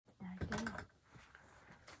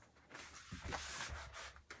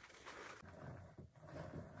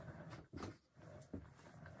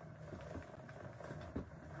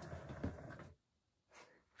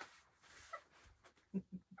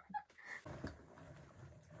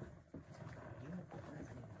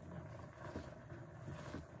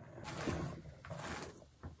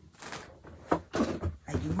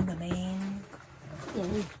you the man?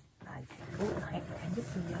 Gì? Hãy giúp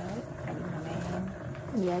tôi với. Are you the man?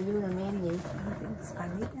 Dạ, you the man gì?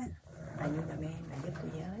 Spanish á. Are you the man? Là giúp tôi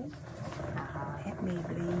với. Help me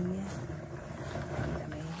please. Are you the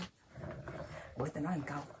man? Bữa tao nói một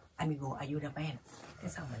câu. Amigo, are you the man? Thế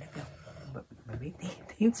xong rồi nó kêu. Mày biết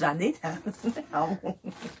tiếng Spanish hả? Không.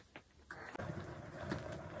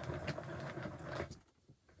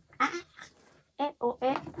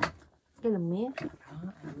 SOS. Cái là mía. Đó,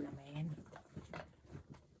 are you the man?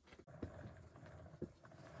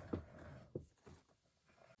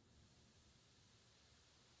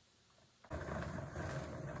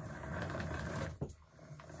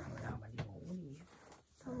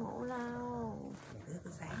 Không ngủ đâu. Mày cứ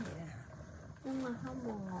tới sáng vậy đó hả? Nhưng mà không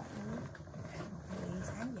buồn ngủ. Đi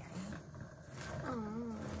sáng dậy.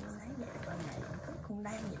 Sáng dậy con này thức con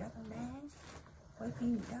đang gì đó con đang quay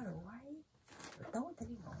phim gì đó rồi quay. Rồi tối tao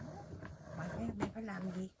đi ngủ. Mày phải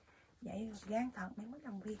làm gì? Vậy gan thật mày mới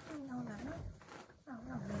làm việc với nhau là nó không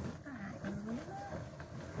làm việc nó hại người đó.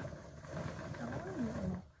 Tối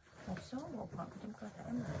một số bộ phận trong cơ thể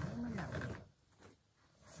mình nó mới làm việc.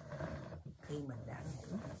 Khi mình đã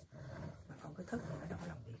ngủ mà con cứ thức thì nó đâu có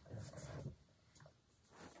làm việc được.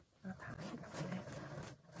 Nó thải cái độc đi ra.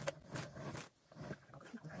 Con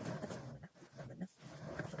cứ thải nó tích rồi đó. Bệnh đó.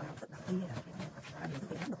 Rồi nó tích độc đi ra. Những cái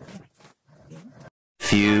việc nó đục cái này.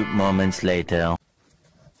 Few moments later.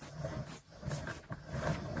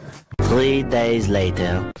 3 days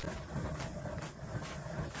later.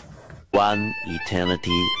 1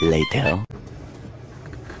 eternity later.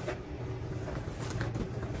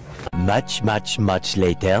 Much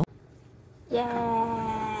later. Yeah.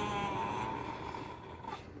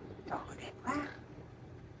 Trời ơi, đẹp quá.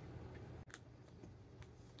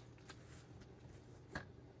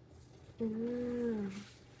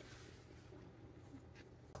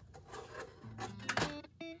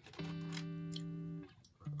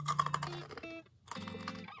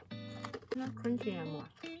 Nó crunchy là một.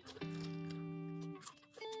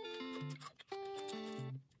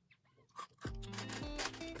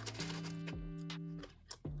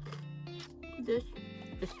 This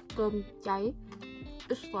is cơm cháy.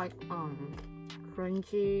 It's like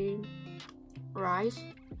crunchy rice,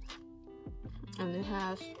 and it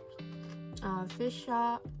has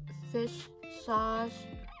fish sauce,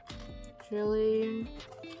 chili,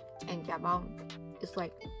 and chả bông. It's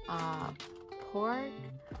like pork,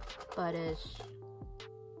 but it's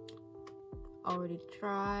already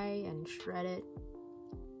dry and shredded.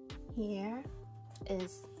 Here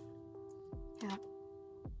is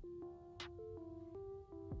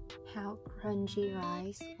how crunchy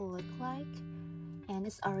rice will look like, and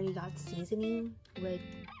it's already got seasoning with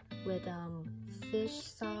fish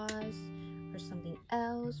sauce or something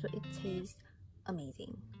else, but it tastes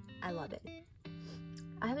amazing. I love it.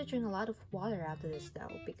 I have to drink a lot of water after this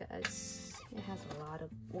though, because it has a lot of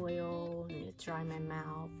oil and it dry my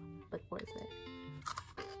mouth, but worth it.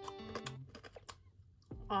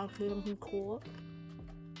 I feel cool.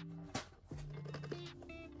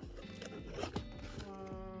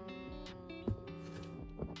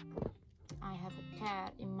 I have a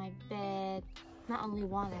cat in my bed. Not only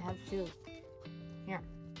one, I have two. Here.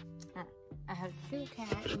 I have two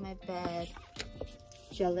cats in my bed.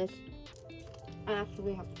 Jealous. I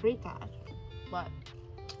actually have 3 cats, but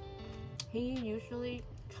he usually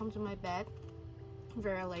comes to my bed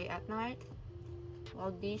very late at night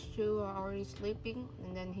while these 2 are already sleeping,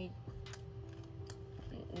 and then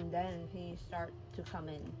he starts to come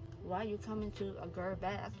in. Why you come into a girl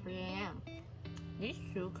bed at 3 a.m? These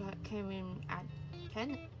 2 came in at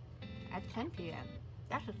 10 p.m.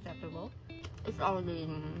 That's acceptable. It's already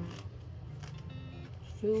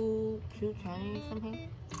 2:20 something.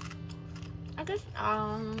 I guess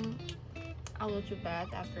I'll go to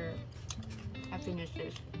bed after I finish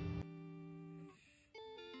this.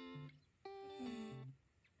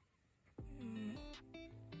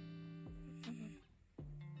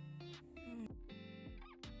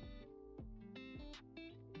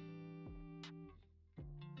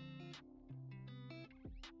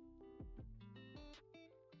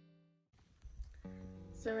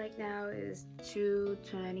 So right now is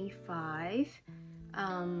 2:25.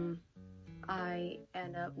 I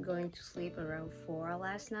end up going to sleep around 4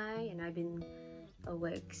 last night, and I've been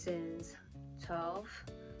awake since 12.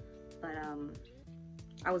 But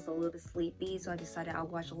I was a little bit sleepy, so I decided I'll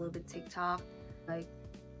watch a little bit TikTok, like,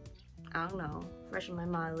 I don't know, freshen my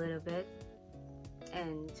mind a little bit.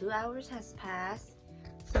 And 2 hours has passed,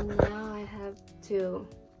 so now I have to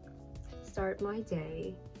start my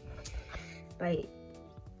day by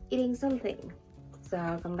eating something. So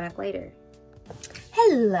I'll come back later.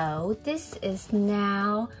 Hello, this is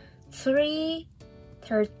now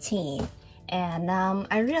 3:13 and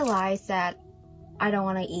I realized that I don't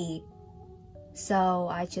want to eat, so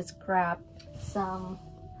I just grabbed some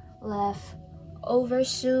leftover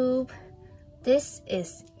soup. This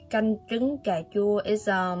is canh trứng cà chua.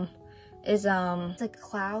 It's a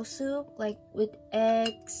cloud soup, like with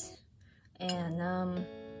eggs and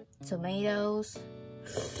tomatoes.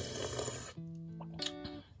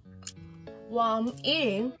 While I'm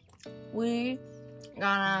eating, we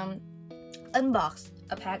gonna unbox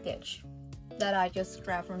a package that I just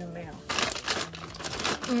grabbed from the mail.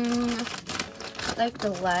 Like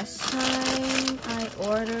the last time I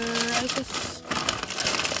ordered, I just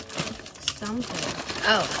something.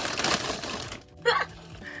 Oh.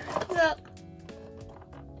 So,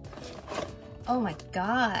 oh my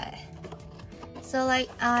god. So like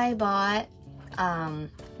I bought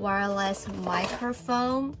wireless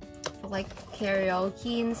microphone for like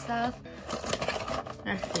karaoke and stuff.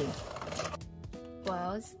 Let's see.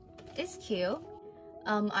 Well, it's cute.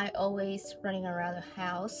 I always running around the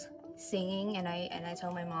house singing, and I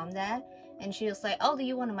told my mom that, and she was like, "Oh, do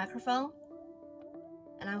you want a microphone?"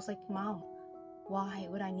 And I was like, "Mom, why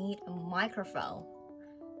would I need a microphone?"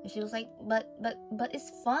 And she was like, but it's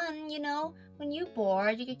fun, you know, when you're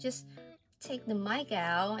bored you could just take the mic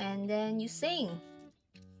out and then you sing.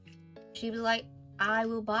 She was like, "I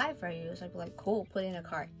will buy for you." So I'd be like, "Cool, put it in a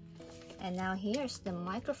cart." And now here's the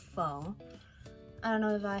microphone. I don't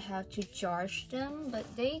know if I have to charge them, but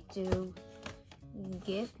they do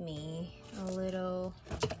give me a little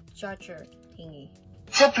charger thingy.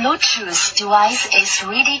 The Bluetooth device is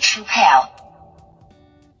ready to pair.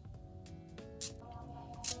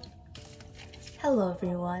 Hello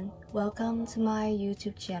everyone, welcome to my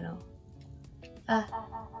YouTube channel.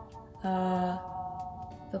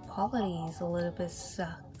 The quality is a little bit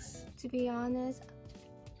sucks. To be honest,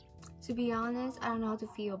 I don't know how to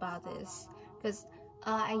feel about this, because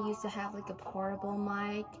I used to have like a portable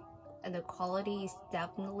mic and the quality is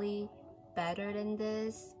definitely better than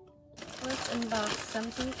this. Let's unbox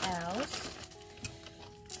something else.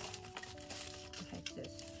 Okay,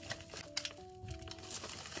 this.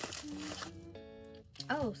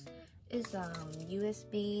 Oh, it's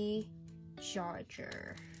USB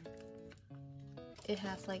charger. It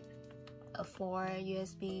has like a 4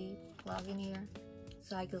 USB plug in here,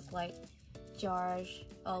 so I could like charge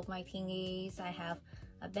all my thingies. I have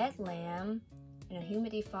a bed lamp and a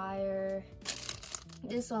humidifier.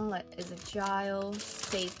 This one like is a child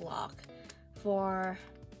safe lock for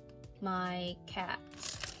my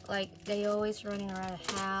cats. Like they always running around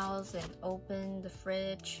the house and open the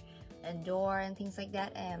fridge and door and things like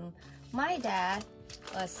that, and my dad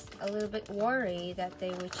was a little bit worried that they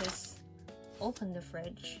would just open the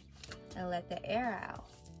fridge and let the air out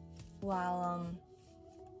while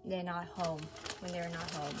they're not home, when they're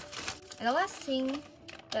not home. And the last thing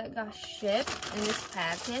that got shipped in this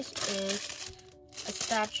package is a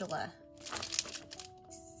spatula.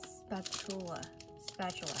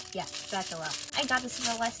 Yeah, spatula. I got this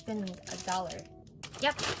for less than $1.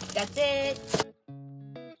 Yep, that's it.